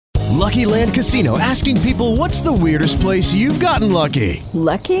Lucky Land Casino, asking people, what's the weirdest place you've gotten lucky?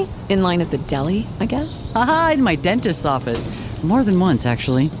 Lucky? In line at the deli, I guess? Aha, in my dentist's office. More than once,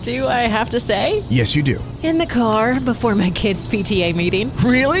 actually. Do I have to say? Yes, you do. In the car before my kids' PTA meeting.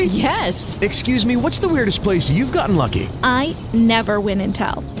 Really? Yes. Excuse me, what's the weirdest place you've gotten lucky? I never win and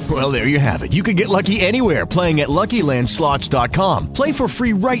tell. Well, there you have it. You can get lucky anywhere, playing at LuckyLandSlots.com. Play for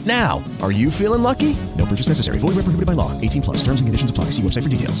free right now. Are you feeling lucky? No purchase necessary. Void where prohibited by law. 18 plus. Terms and conditions apply. See website for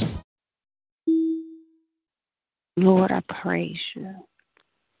details. Lord, I praise you.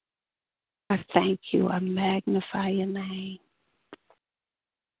 I thank you. I magnify your name.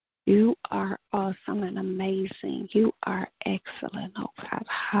 You are awesome and amazing. You are excellent, oh God.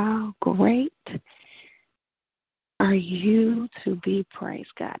 How great are you to be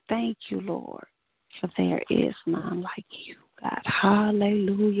praised, God. Thank you, Lord, for there is none like you, God.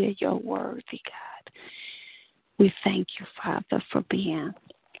 Hallelujah, you're worthy, God. We thank you, Father, for being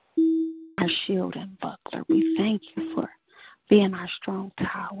our shield and buckler. We thank you for being our strong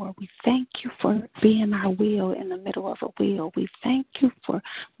tower. We thank you for being our wheel in the middle of a wheel. We thank you for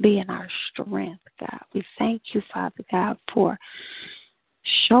being our strength, God. We thank you, Father God, for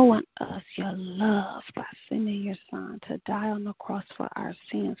showing us your love by sending your Son to die on the cross for our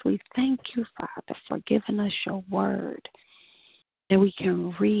sins. We thank you, Father, for giving us your word that we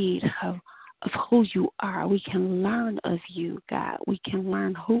can read of who you are. We can learn of you, God. We can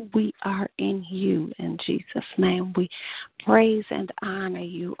learn who we are in you. In Jesus' name, we praise and honor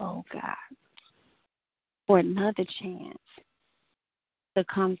you, oh God, for another chance to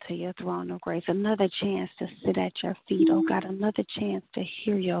come to your throne of grace, another chance to sit at your feet, oh God, another chance to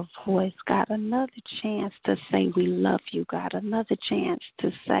hear your voice, God, another chance to say we love you, God, another chance to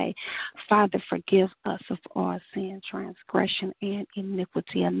say, Father, forgive us of all sin, transgression, and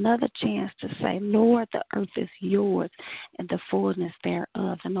iniquity, another chance to say, Lord, the earth is yours and the fullness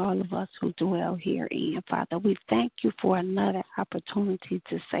thereof, and all of us who dwell herein, Father. We thank you for another opportunity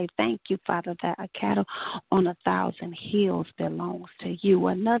to say thank you, Father, that a cattle on 1,000 hills belongs to you.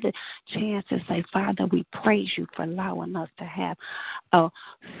 Another chance to say, Father, we praise you for allowing us to have a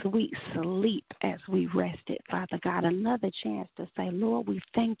sweet sleep as we rested, Father God. Another chance to say, Lord, we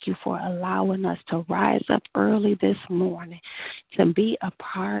thank you for allowing us to rise up early this morning to be a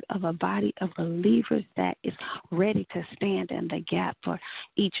part of a body of believers that is ready to stand in the gap for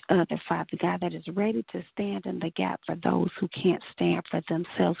each other, Father God, that is ready to stand in the gap for those who can't stand for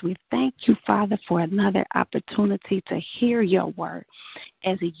themselves. We thank you, Father, for another opportunity to hear your word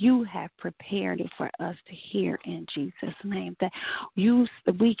as you have prepared it for us to hear in Jesus' name, that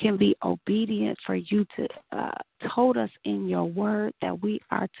we can be obedient for you to told us in your word that we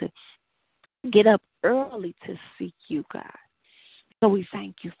are to get up early to seek you, God. So we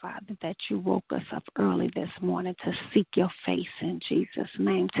thank you, Father, that you woke us up early this morning to seek your face in Jesus'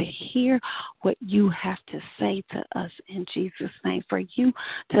 name, to hear what you have to say to us in Jesus' name, for you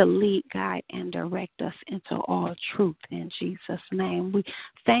to lead, guide, and direct us into all truth in Jesus' name. We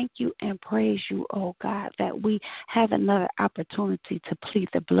thank you and praise you, oh God, that we have another opportunity to plead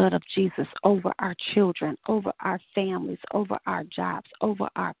the blood of Jesus over our children, over our families, over our jobs, over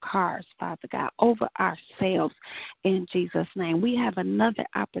our cars, Father God, over ourselves in Jesus' name. We have another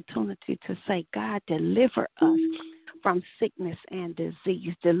opportunity to say, God, deliver us from sickness and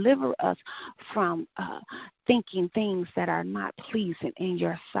disease. Deliver us from thinking things that are not pleasing in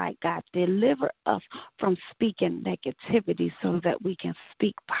your sight, God. Deliver us from speaking negativity so that we can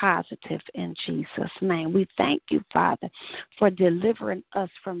speak positive in Jesus' name. We thank you, Father, for delivering us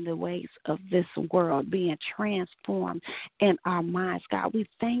from the ways of this world, being transformed in our minds, God. We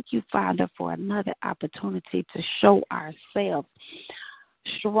thank you, Father, for another opportunity to show ourselves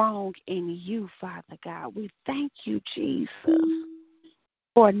strong in you, Father God. We thank you, Jesus,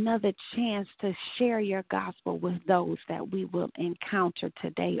 for another chance to share your gospel with those that we will encounter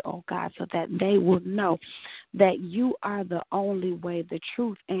today, oh God, so that they will know that you are the only way, the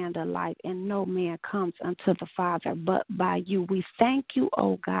truth, and the life, and no man comes unto the Father but by you. We thank you,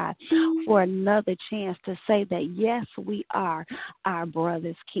 oh God, for another chance to say that, yes, we are our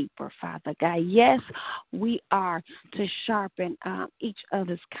brother's keeper, Father God. Yes, we are to sharpen each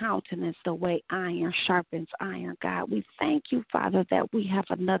other's countenance the way iron sharpens iron, God. We thank you, Father, that we have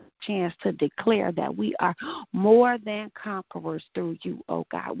another chance to declare that we are more than conquerors through you, oh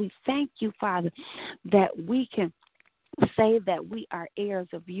God. We thank you, Father, that we can say that we are heirs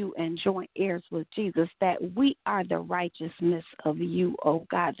of you and joint heirs with Jesus, that we are the righteousness of you, oh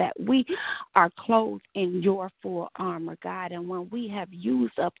God, that we are clothed in your full armor, God. And when we have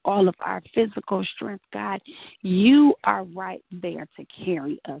used up all of our physical strength, God, you are right there to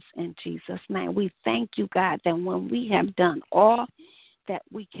carry us in Jesus' name. We thank you, God, that when we have done all that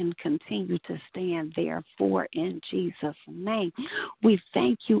we can continue to stand there for in Jesus' name. We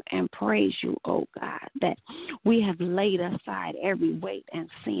thank you and praise you, oh God, that we have laid aside every weight and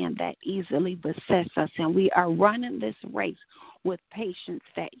sin that easily besets us, and we are running this race with patience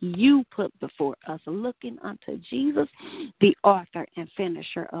that you put before us, looking unto Jesus, the author and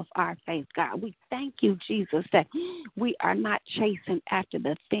finisher of our faith, God. We thank you, Jesus, that we are not chasing after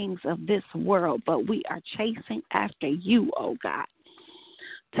the things of this world, but we are chasing after you, oh God,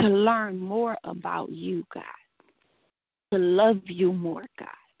 to learn more about you, God, to love you more, God,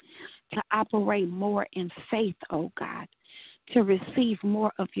 to operate more in faith, oh God, to receive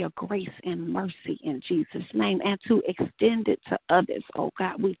more of your grace and mercy in Jesus' name, and to extend it to others, oh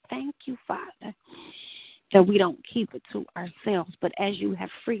God. We thank you, Father, that we don't keep it to ourselves, but as you have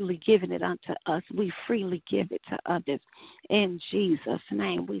freely given it unto us, we freely give it to others in Jesus'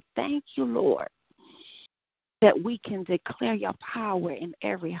 name. We thank you, Lord, that we can declare your power in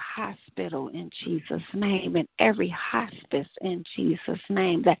every hospital in Jesus' name, in every hospice in Jesus'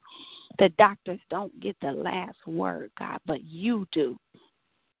 name, that the doctors don't get the last word, God, but you do.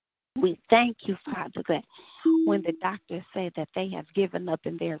 We thank you, Father, that when the doctors say that they have given up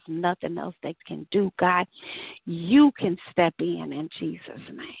and there's nothing else they can do, God, you can step in Jesus'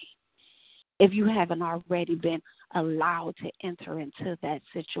 name. If you haven't already been allowed to enter into that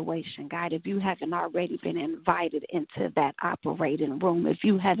situation, God, if you haven't already been invited into that operating room, if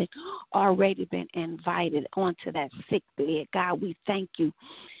you haven't already been invited onto that sick bed, God, we thank you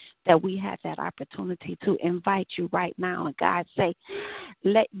that we have that opportunity to invite you right now. And God, say,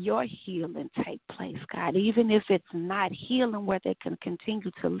 let your healing take place, God, even if it's not healing where they can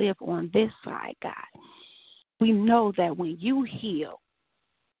continue to live on this side, God. We know that when you heal,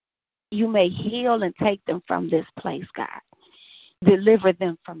 you may heal and take them from this place, God. Deliver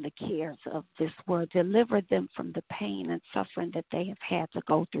them from the cares of this world. Deliver them from the pain and suffering that they have had to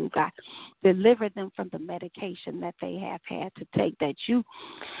go through, God. Deliver them from the medication that they have had to take, that you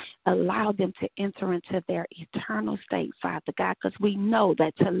allow them to enter into their eternal state, Father God, because we know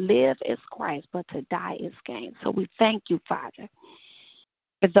that to live is Christ, but to die is gain. So we thank you, Father,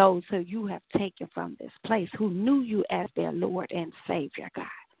 for those who you have taken from this place, who knew you as their Lord and Savior, God.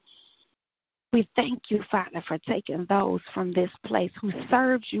 We thank you, Father, for taking those from this place who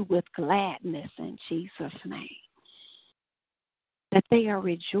served you with gladness in Jesus' name, that they are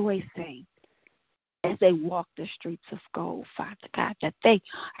rejoicing as they walk the streets of gold, Father God, that they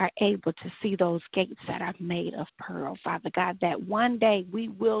are able to see those gates that are made of pearl, Father God, that one day we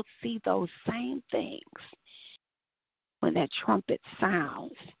will see those same things when that trumpet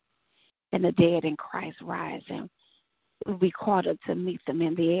sounds and the dead in Christ rise, and we'll be caught up to meet them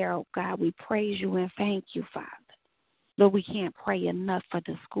in the air. Oh God, we praise you and thank you, Father. Lord, we can't pray enough for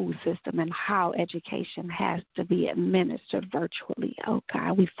the school system and how education has to be administered virtually. Oh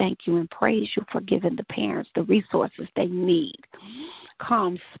God, we thank you and praise you for giving the parents the resources they need,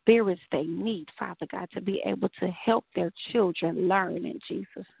 calm spirits they need, Father God, to be able to help their children learn in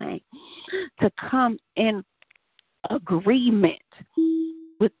Jesus' name, to come in agreement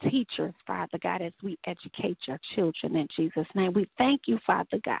with teachers, Father God, as we educate your children in Jesus' name. We thank you,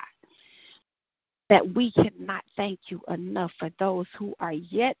 Father God, that we cannot thank you enough for those who are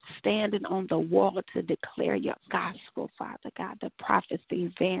yet standing on the wall to declare your gospel, Father God, the prophets, the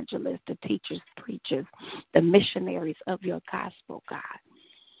evangelists, the teachers, preachers, the missionaries of your gospel, God,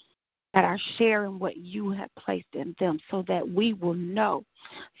 that are sharing what you have placed in them so that we will know,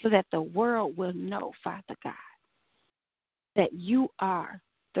 so that the world will know, Father God, that you are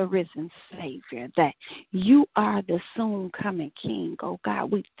the risen Savior, that you are the soon coming King. Oh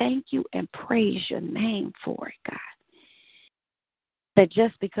God, we thank you and praise your name for it, God. That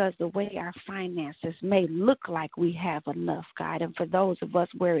just because the way our finances may look like we have enough, God, and for those of us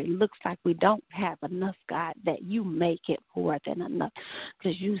where it looks like we don't have enough, God, that you make it more than enough.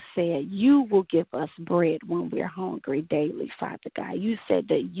 Because you said you will give us bread when we're hungry daily, Father God. You said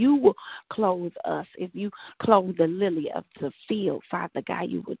that you will clothe us. If you clothe the lily of the field, Father God,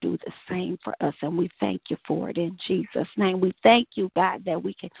 you will do the same for us. And we thank you for it in Jesus' name. We thank you, God, that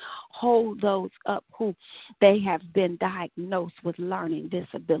we can hold those up who they have been diagnosed with learning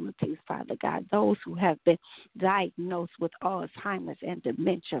disabilities, Father God, those who have been diagnosed with Alzheimer's and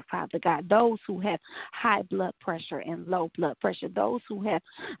dementia, Father God, those who have high blood pressure and low blood pressure, those who have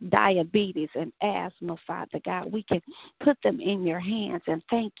diabetes and asthma, Father God, we can put them in your hands and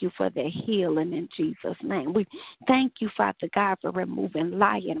thank you for their healing in Jesus' name. We thank you, Father God, for removing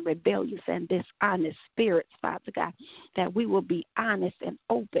lying, rebellious, and dishonest spirits, Father God, that we will be honest and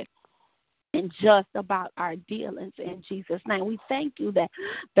open and just about our dealings in Jesus' name. We thank you that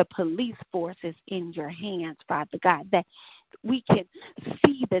the police force is in your hands, Father God, that we can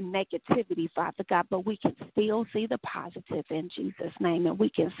see the negativity, Father God, but we can still see the positive in Jesus' name. And we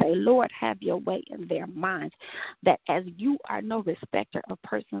can say, Lord, have your way in their minds, that as you are no respecter of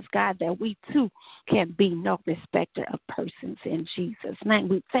persons, God, that we too can be no respecter of persons in Jesus' name.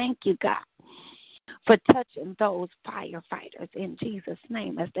 We thank you, God, for touching those firefighters in Jesus'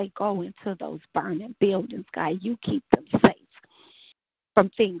 name as they go into those burning buildings. God, you keep them safe from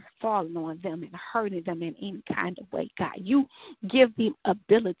things falling on them and hurting them in any kind of way. God, you give the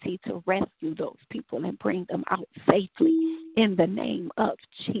ability to rescue those people and bring them out safely in the name of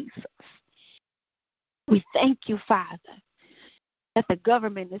Jesus. We thank you, Father, that the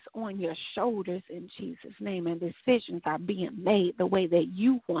government is on your shoulders in Jesus' name, and decisions are being made the way that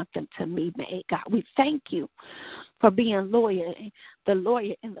you want them to be made, God. We thank you for being the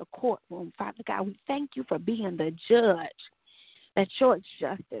lawyer in the courtroom, Father God. We thank you for being the judge, that your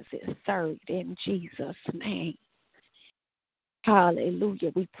justice is served in Jesus' name.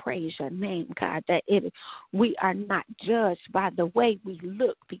 Hallelujah. We praise your name, God, that we are not judged by the way we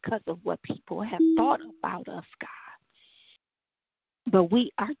look because of what people have thought about us, God. But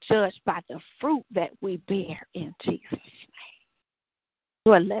we are judged by the fruit that we bear in Jesus' name.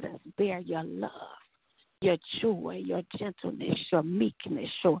 Lord, let us bear your love, your joy, your gentleness, your meekness,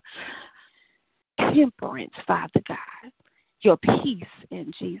 your temperance, Father God, your peace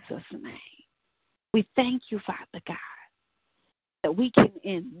in Jesus' name. We thank you, Father God, that we can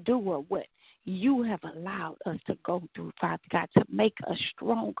endure what you have allowed us to go through, Father God, to make us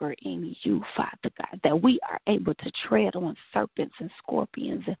stronger in you, Father God, that we are able to tread on serpents and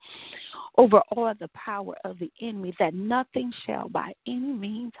scorpions and over all the power of the enemy, that nothing shall by any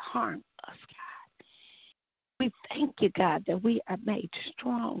means harm us, God. We thank you, God, that we are made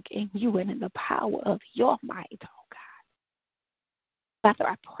strong in you and in the power of your might, oh God. Father,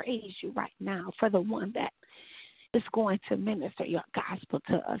 I praise you right now for the one that is going to minister your gospel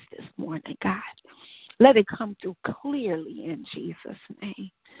to us this morning, God. Let it come through clearly in Jesus'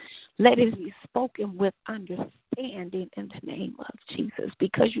 name. Let it be spoken with understanding in the name of Jesus,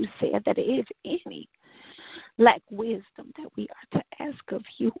 because you said that if any lack wisdom, that we are to ask of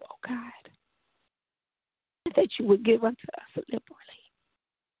you, oh God, that you would give unto us liberally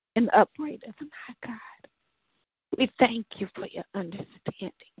and upbraid us not, God. We thank you for your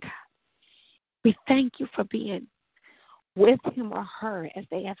understanding, God. We thank you for being with him or her as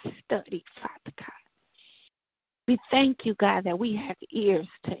they have studied, Father God. We thank you, God, that we have ears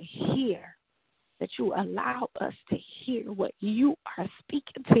to hear, that you allow us to hear what you are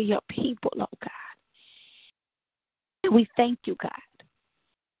speaking to your people, oh God. And we thank you, God,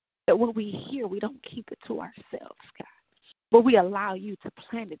 that what we hear, we don't keep it to ourselves, God, but we allow you to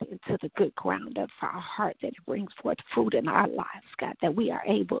plant it into the good ground of our heart, that it brings forth fruit in our lives, God, that we are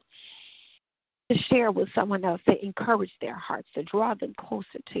able to share with someone else, to encourage their hearts, to draw them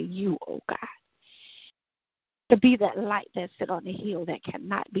closer to you, oh God, to be that light that sit on the hill that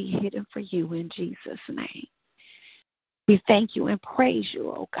cannot be hidden for you in Jesus' name. We thank you and praise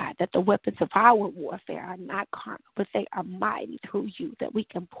you, oh God, that the weapons of our warfare are not carnal, but they are mighty through you, that we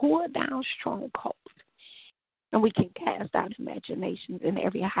can pull down strongholds and we can cast out imaginations and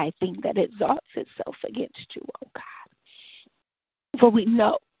every high thing that exalts itself against you, oh God. For we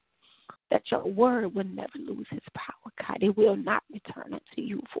know that your word will never lose its power, God. It will not return unto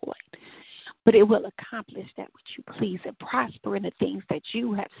you void, but it will accomplish that which you please and prosper in the things that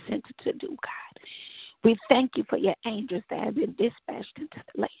you have sent it to do, God. We thank you for your angels that have been dispatched into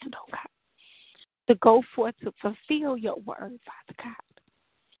the land, oh God, to go forth to fulfill your word, Father God,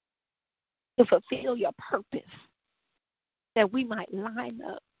 to fulfill your purpose, that we might line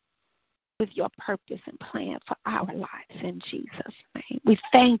up with your purpose and plan for our lives in Jesus' name. We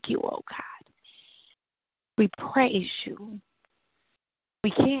thank you, oh God. We praise you. We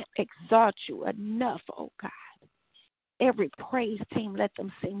can't exalt you enough, oh God. Every praise team, let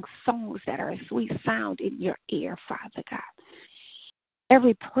them sing songs that are a sweet sound in your ear, Father God.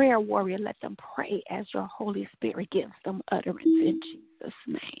 Every prayer warrior, let them pray as your Holy Spirit gives them utterance in Jesus'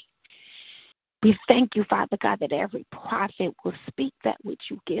 name. We thank you, Father God, that every prophet will speak that which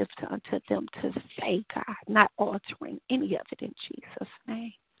you give unto them to say, God, not altering any of it in Jesus'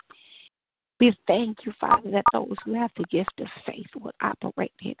 name. We thank you, Father, that those who have the gift of faith will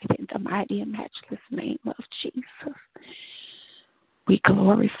operate in it in the mighty and matchless name of Jesus. We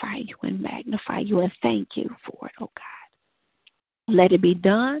glorify you and magnify you and thank you for it, oh God. Let it be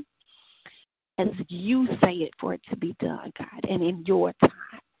done as you say it for it to be done, God, and in your time,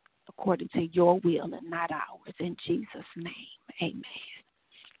 according to your will and not ours. In Jesus' name, amen.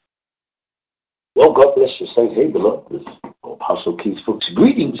 Well, God bless you. Say, hey, beloved, this is Apostle Keith Brooks.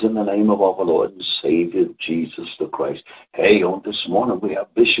 Greetings in the name of our Lord and Savior, Jesus the Christ. Hey, on this morning, we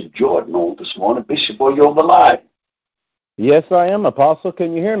have Bishop Jordan on this morning. Bishop, are you on the line? Yes, I am, Apostle.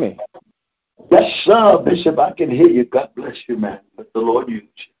 Can you hear me? Yes, sir, Bishop. I can hear you. God bless you, man. Let the Lord use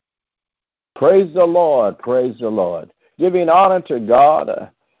you. Praise the Lord. Praise the Lord. Giving honor to God,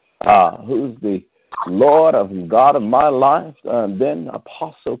 who's the Lord of God of my life, and then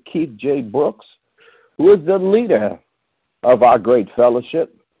Apostle Keith J. Brooks, who is the leader of our great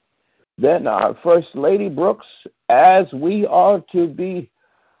fellowship. Then our First Lady Brooks, as we are to be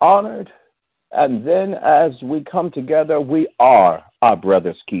honored, and then as we come together, we are our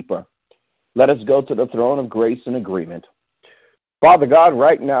brother's keeper. Let us go to the throne of grace in agreement. Father God,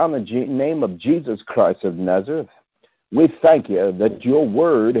 right now in the name of Jesus Christ of Nazareth, we thank you that your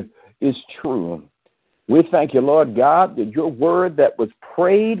word is true. We thank you, Lord God, that your word that was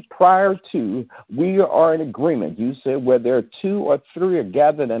prayed prior to, we are in agreement. You said where there are 2 or 3 are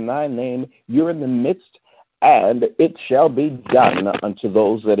gathered in thy name, you're in the midst, and it shall be done unto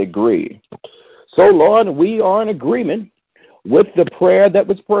those that agree. So, Lord, we are in agreement with the prayer that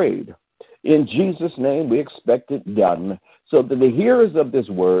was prayed. In Jesus' name, we expect it done, so that the hearers of this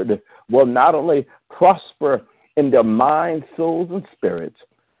word will not only prosper in their minds, souls, and spirits,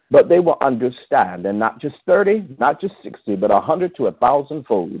 but they will understand, and not just 30, not just 60, but 100 to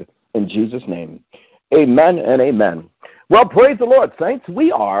 1,000-fold. In Jesus' name, amen and amen. Well, praise the Lord, saints.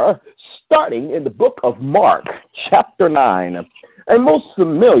 We are starting in the book of Mark, chapter 9, a most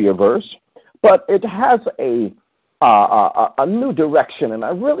familiar verse, but it has a new direction, and I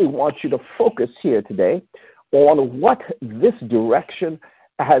really want you to focus here today on what this direction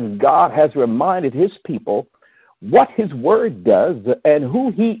God has reminded his people, what his word does, and who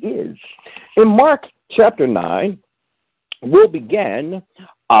he is. In Mark chapter 9, we'll begin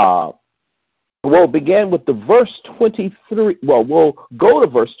with the verse 23. Well, we'll go to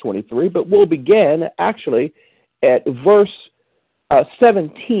verse 23, but we'll begin actually at verse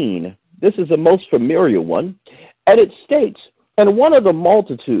 17. This is the most familiar one. And it states, "And one of the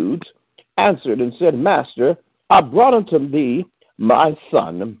multitudes answered and said, Master, I brought unto thee my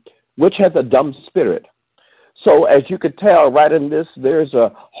son, which hath a dumb spirit." So as you could tell right in this, there's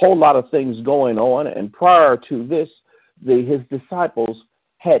a whole lot of things going on. And prior to this, his disciples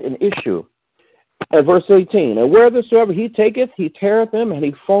had an issue. At verse 18, "And whithersoever he taketh, he teareth them, and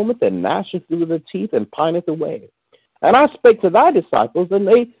he foameth and gnasheth through the teeth and pineth away. And I spake to thy disciples, and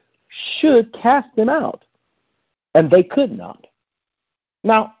they should cast him out. And they could not."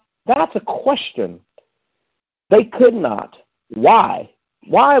 Now, that's a question. They could not. Why?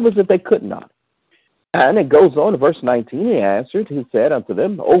 Why was it they could not? And it goes on to verse 19. He answered, he said unto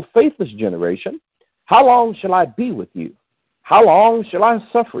them, "O faithless generation, how long shall I be with you? How long shall I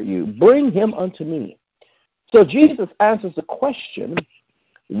suffer you? Bring him unto me." So Jesus answers the question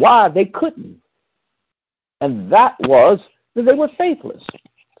why they couldn't. And that was that they were faithless.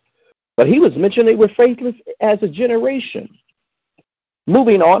 But he was mentioning they were faithless as a generation.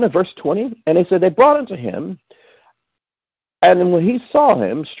 Moving on to verse 20, and they said they brought unto him, and when he saw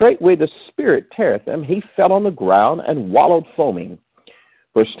him, straightway the spirit teareth him. He fell on the ground and wallowed foaming.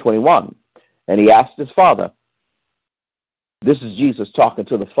 Verse 21, and he asked his father. This is Jesus talking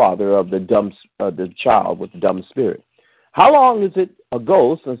to the father of the child with the dumb spirit. "How long is it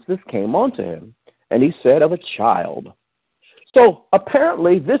ago since this came unto him?" And he said, "Of a child." So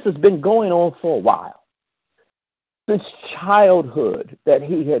apparently this has been going on for a while. Since childhood that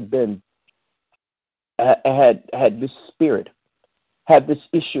he had been, had this spirit, had this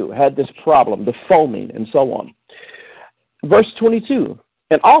issue, had this problem, the foaming and so on. Verse 22,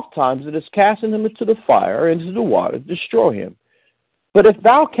 "And oftentimes it is casting him into the fire, into the water, to destroy him. But if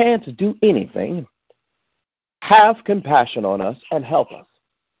thou canst do anything, have compassion on us and help us."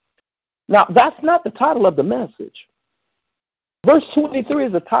 Now, that's not the title of the message. Verse 23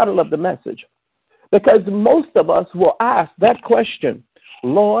 is the title of the message, because most of us will ask that question,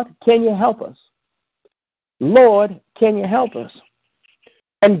 "Lord, can you help us? Lord, can you help us?"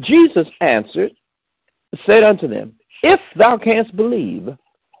 And Jesus answered, said unto them, "If thou canst believe,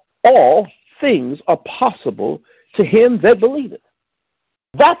 all things are possible to him that believeth."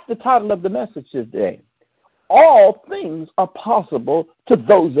 That's the title of the message today. All things are possible to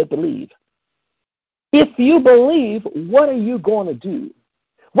those that believe. If you believe, what are you going to do?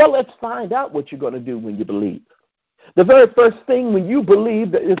 Well, let's find out what you're going to do when you believe. The very first thing when you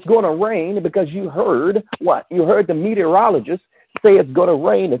believe that it's going to rain, because you heard what? You heard the meteorologist say it's going to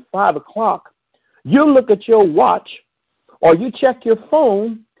rain at 5 o'clock. You look at your watch or you check your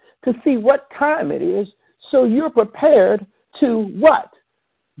phone to see what time it is, so you're prepared to what?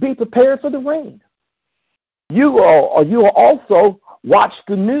 Be prepared for the rain. You will also watch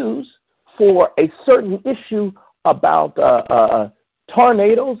the news for a certain issue about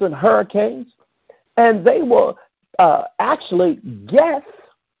tornadoes and hurricanes, and they will actually guess.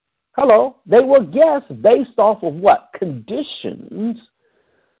 They will guess based off of what conditions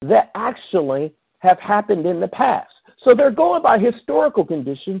that actually have happened in the past. So they're going by historical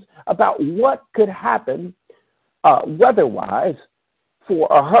conditions about what could happen weather-wise for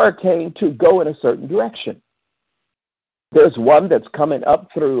a hurricane to go in a certain direction. There's one that's coming up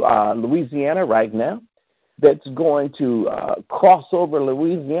through Louisiana right now that's going to cross over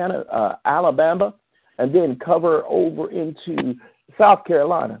Louisiana, Alabama, and then cover over into South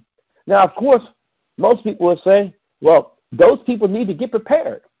Carolina. Now, of course, most people will say, well, those people need to get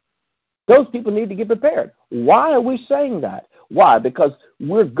prepared. Those people need to get prepared. Why are we saying that? Why? Because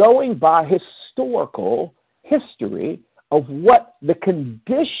we're going by historical history of what the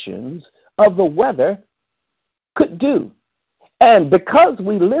conditions of the weather could do. And because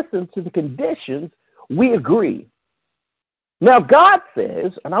we listen to the conditions, we agree. Now, God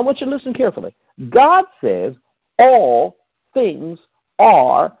says, and I want you to listen carefully, God says all things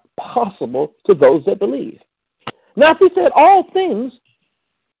are possible to those that believe. Now, if he said all things,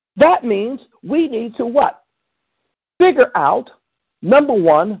 that means we need to what? Figure out, number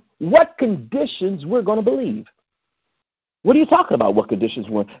one, what conditions we're going to believe. What are you talking about, what conditions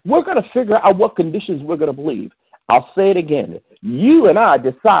we're going to figure out what conditions we're going to believe. I'll say it again. You and I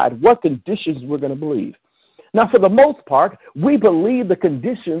decide what conditions we're going to believe. Now, for the most part, we believe the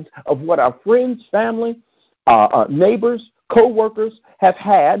conditions of what our friends, family, neighbors, co-workers have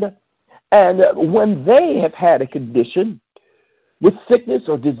had. And when they have had a condition with sickness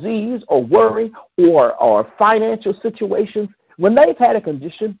or disease or worry or financial situations, when they've had a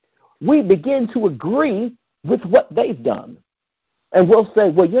condition, we begin to agree with what they've done. And we'll say,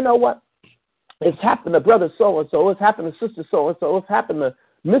 well, you know what? It's happened to brother so-and-so. It's happened to sister so-and-so. It's happened to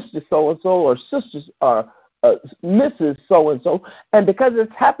Mr. so-and-so or sister Mrs. so-and-so. And because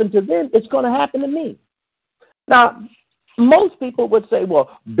it's happened to them, it's going to happen to me. Now, most people would say,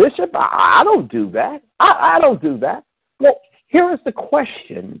 well, Bishop, I don't do that. I don't do that. Well, here is the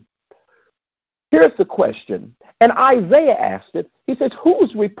question. Here's the question. And Isaiah asked it. He says,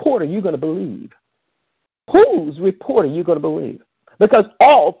 whose report are you going to believe? Whose report are you going to believe? Because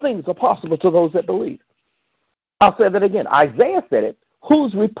all things are possible to those that believe. I'll say that again. Isaiah said it.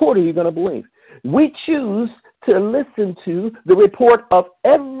 Whose report are you going to believe? We choose to listen to the report of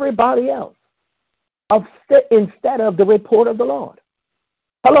everybody else instead of the report of the Lord.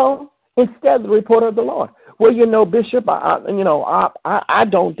 Hello? Instead of the report of the Lord. Well, you know, Bishop, I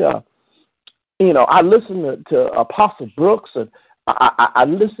don't, I listen to Apostle Brooks, and I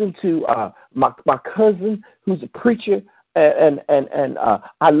listen to my cousin who's a preacher, and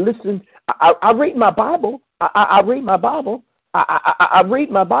I listen. I read my Bible. I read my Bible. I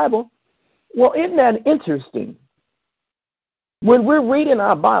read my Bible. Well, isn't that interesting? When we're reading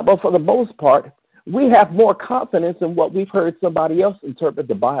our Bible, for the most part, we have more confidence in what we've heard somebody else interpret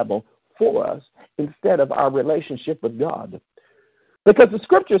the Bible for us instead of our relationship with God. Because the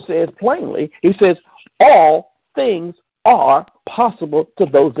scripture says plainly, he says, all things are possible to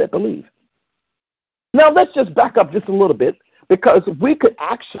those that believe. Now, let's just back up just a little bit, because we could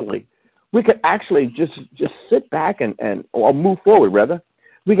actually just sit back or move forward, rather.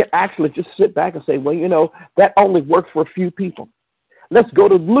 We could actually just sit back and say, well, you know, that only worked for a few people. Let's go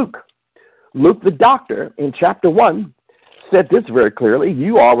to Luke. Luke, the doctor, in chapter 1, said this very clearly.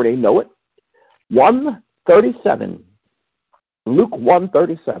 You already know it. 1:37. Luke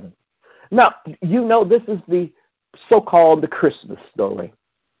 1:37. Now, you know this is the so-called the Christmas story.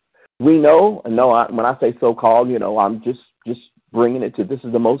 We know, when I say so-called, I'm just bringing it to, this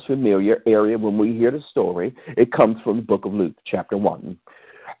is the most familiar area when we hear the story. It comes from the book of Luke, chapter 1.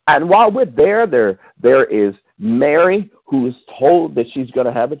 And while we're there is Mary, who is told that she's going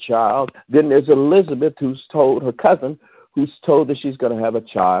to have a child. Then there's Elizabeth, who's told, her cousin, who's told that she's going to have a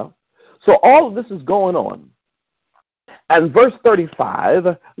child. So all of this is going on. And verse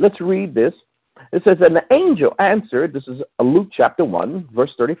 35, let's read this. It says, and the angel answered, this is Luke chapter 1,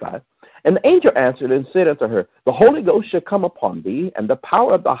 verse 35, and the angel answered and said unto her, the Holy Ghost shall come upon thee, and the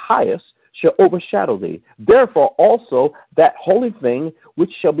power of the highest shall overshadow thee. Therefore also that holy thing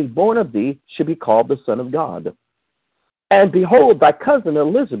which shall be born of thee shall be called the Son of God. And behold, thy cousin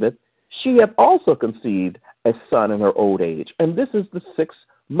Elizabeth, she hath also conceived a son in her old age. And this is the 6th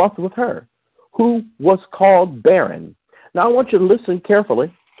month with her, who was called barren. Now I want you to listen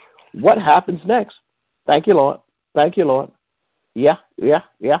carefully. What happens next? Thank you, Lord. Thank you, Lord. Yeah. Yeah.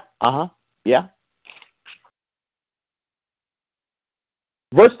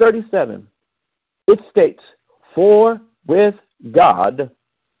 Verse 37, it states, For with God,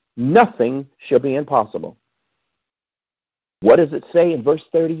 nothing shall be impossible. What does it say in verse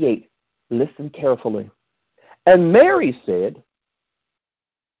 38? Listen carefully. And Mary said,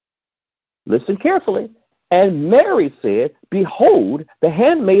 listen carefully, and Mary said, Behold, the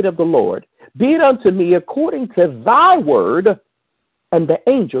handmaid of the Lord, be it unto me according to thy word. And the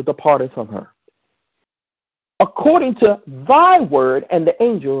angel departed from her. According to thy word, and the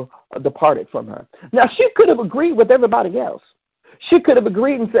angel departed from her. Now, she could have agreed with everybody else. She could have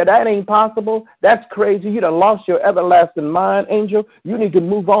agreed and said, that ain't possible. That's crazy. You done lost your everlasting mind, angel. You need to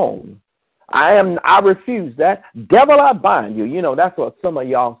move on. I refuse that. Devil, I bind you. You know, that's what some of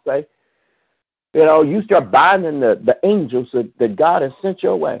y'all say. You know, you start binding the angels that God has sent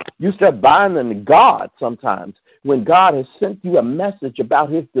your way. You start binding God sometimes when God has sent you a message about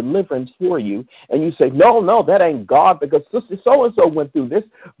his deliverance for you, and you say, no, that ain't God, because sister so-and-so went through this,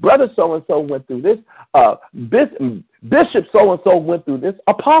 brother so-and-so went through this, bishop so-and-so went through this,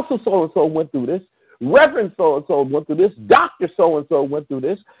 apostle so-and-so went through this, reverend so-and-so went through this, doctor so-and-so went through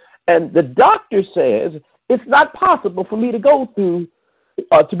this, and the doctor says, it's not possible for me to go through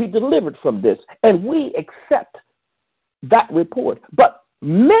to be delivered from this. And we accept that report. But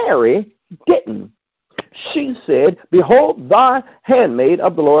Mary didn't. She said, Behold, thy handmaid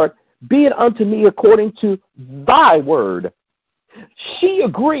of the Lord, be it unto me according to thy word. She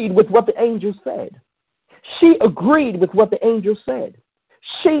agreed with what the angel said. She agreed with what the angel said.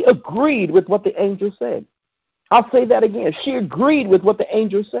 She agreed with what the angel said. I'll say that again. She agreed with what the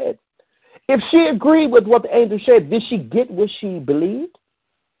angel said. If she agreed with what the angel said, did she get what she believed?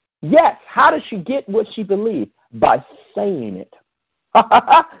 Yes. How did she get what she believed? By saying it.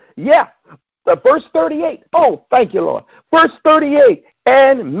 Yeah. Verse 38. Oh, thank you, Lord. Verse 38.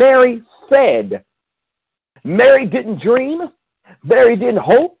 And Mary said. Mary didn't dream. Mary didn't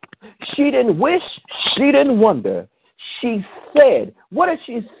hope. She didn't wish. She didn't wonder. She said. What did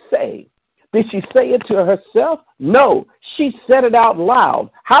she say? Did she say it to herself? No. She said it out loud.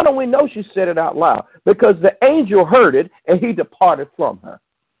 How do we know she said it out loud? Because the angel heard it and he departed from her.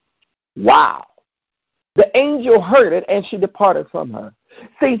 Wow. The angel heard it and she departed from her.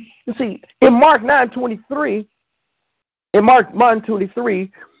 See, in Mark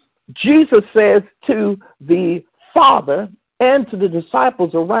 9:23, Jesus says to the Father and to the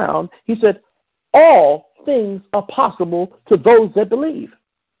disciples around, he said, all things are possible to those that believe.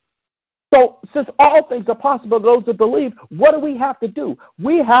 So since all things are possible to those that believe, what do we have to do?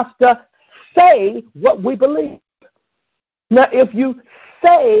 We have to say what we believe. Now, if you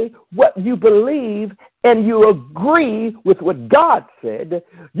say what you believe and you agree with what God said,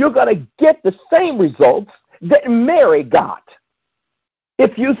 you're going to get the same results that Mary got.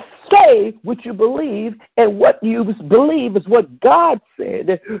 If you say what you believe and what you believe is what God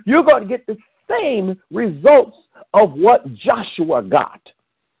said, you're going to get the same results of what Joshua got.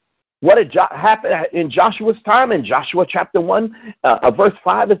 What did happen in Joshua's time? In Joshua chapter 1, verse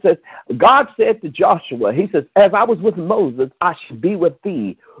 5, it says, God said to Joshua, he says, as I was with Moses, I shall be with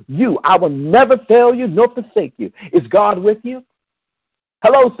thee. I will never fail you nor forsake you. Is God with you?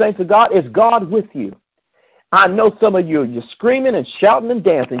 Hello, saints of God. Is God with you? I know some of you, you're screaming and shouting and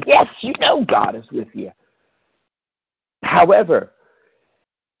dancing. Yes, you know God is with you. However,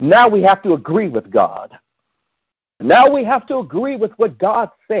 now we have to agree with God. Now we have to agree with what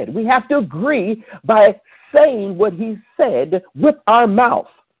God said. We have to agree by saying what he said with our mouth.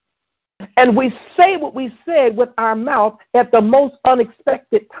 And we say what we said with our mouth at the most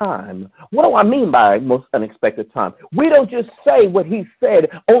unexpected time. What do I mean by most unexpected time? We don't just say what he said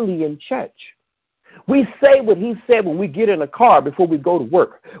only in church. We say what he said when we get in a car before we go to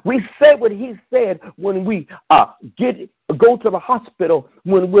work. We say what he said when we go to the hospital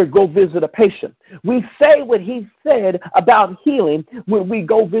when we go visit a patient. We say what he said about healing when we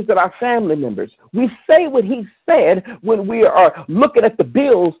go visit our family members. We say what he said when we are looking at the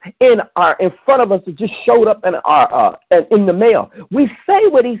bills in front of us that just showed up in the mail. We say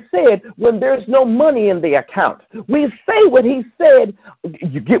what he said when there's no money in the account. We say what he said.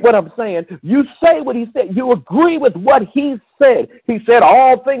 You get what I'm saying? You say what he said. You agree with what he said. He said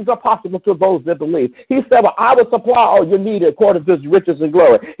all things are possible to those that believe. He said, well, I will supply all your need according to his riches and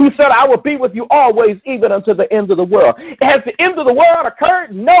glory. He said, I will be with you always, even unto the end of the world. Has the end of the world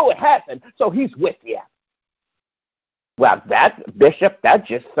occurred? No, it hasn't. So he's with you. Well, Bishop, that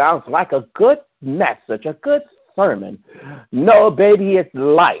just sounds like a good message, a good sermon. No, baby, it's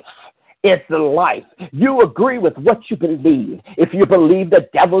life. It's life. You agree with what you believe. If you believe the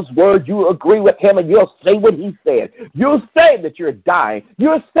devil's word, you agree with him and you'll say what he said. You'll say that you're dying.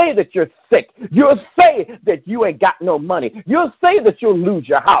 You'll say that you're sick. You'll say that you ain't got no money. You'll say that you'll lose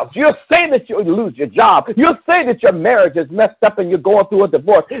your house. You'll say that you'll lose your job. You'll say that your marriage is messed up and you're going through a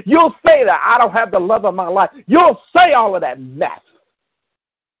divorce. You'll say that I don't have the love of my life. You'll say all of that mess.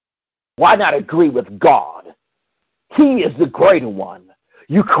 Why not agree with God? He is the greater one.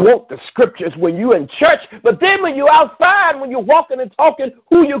 You quote the scriptures when you're in church, but then when you're outside, when you're walking and talking,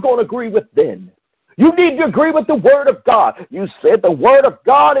 who you going to agree with then? You need to agree with the word of God. You said the word of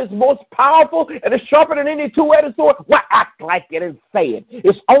God is most powerful and is sharper than any two-edged sword. Well, act like it and say it.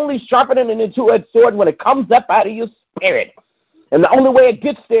 It's only sharper than any two-edged sword when it comes up out of your spirit. And the only way it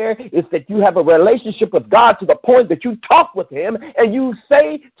gets there is that you have a relationship with God to the point that you talk with him and you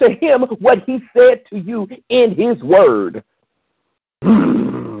say to him what he said to you in his word.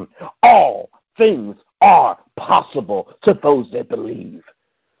 All things are possible to those that believe.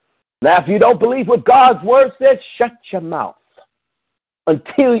 Now, if you don't believe what God's word says, shut your mouth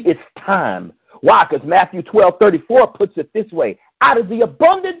until it's time. Why? Because Matthew 12:34 puts it this way. Out of the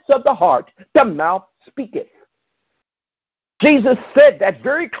abundance of the heart, the mouth speaketh. Jesus said that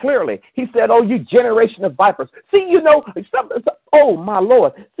very clearly. He said, oh, you generation of vipers. See, you know, oh, my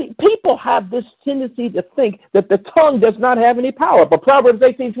Lord. See, people have this tendency to think that the tongue does not have any power. But Proverbs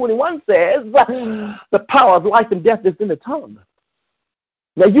 18:21 says the power of life and death is in the tongue.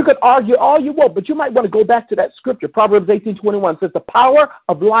 Now, you could argue all you want, but you might want to go back to that scripture. Proverbs 18:21 says the power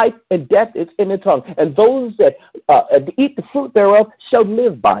of life and death is in the tongue. And those that eat the fruit thereof shall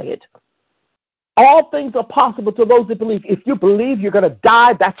live by it. All things are possible to those that believe. If you believe you're going to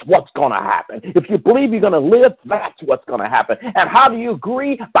die, that's what's going to happen. If you believe you're going to live, that's what's going to happen. And how do you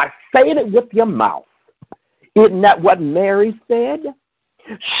agree? By saying it with your mouth. Isn't that what Mary said?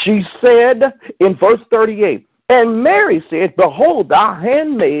 She said in verse 38, and Mary said, behold, thou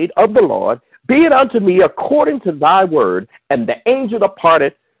handmaid of the Lord, be it unto me according to thy word. And the angel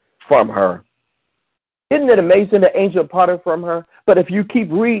departed from her. Isn't it amazing the angel departed from her? But if you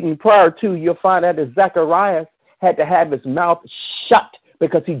keep reading prior to, you'll find out that Zacharias had to have his mouth shut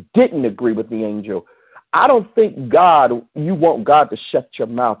because he didn't agree with the angel. I don't think you want God to shut your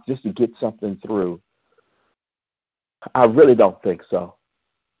mouth just to get something through. I really don't think so.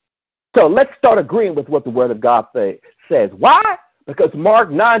 So let's start agreeing with what the word of God says. Why? Because Mark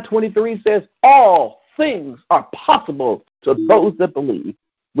 9:23 says all things are possible to those that believe.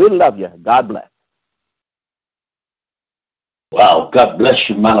 We love you. God bless. Wow, God bless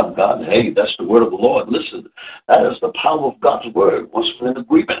you, man of God. Hey, that's the word of the Lord. Listen, that is the power of God's word. Once we're in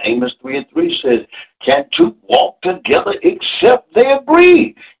agreement, Amos 3:3 says, can't two walk together except they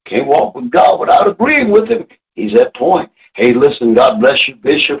agree? Can't walk with God without agreeing with him. He's at point. Hey, listen, God bless you,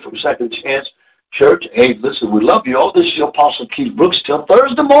 Bishop from Second Chance Church. Hey, listen, we love you all. This is your Apostle Keith Brooks till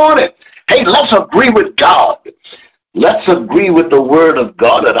Thursday morning. Hey, let's agree with God. Let's agree with the word of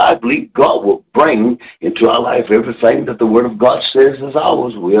God that I believe God will bring into our life. Everything that the word of God says is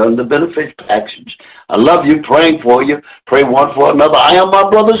ours. We are in the benefit package. I love you, praying for you. Pray one for another. I am my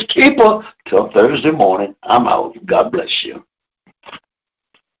brother's keeper. Till Thursday morning, I'm out. God bless you.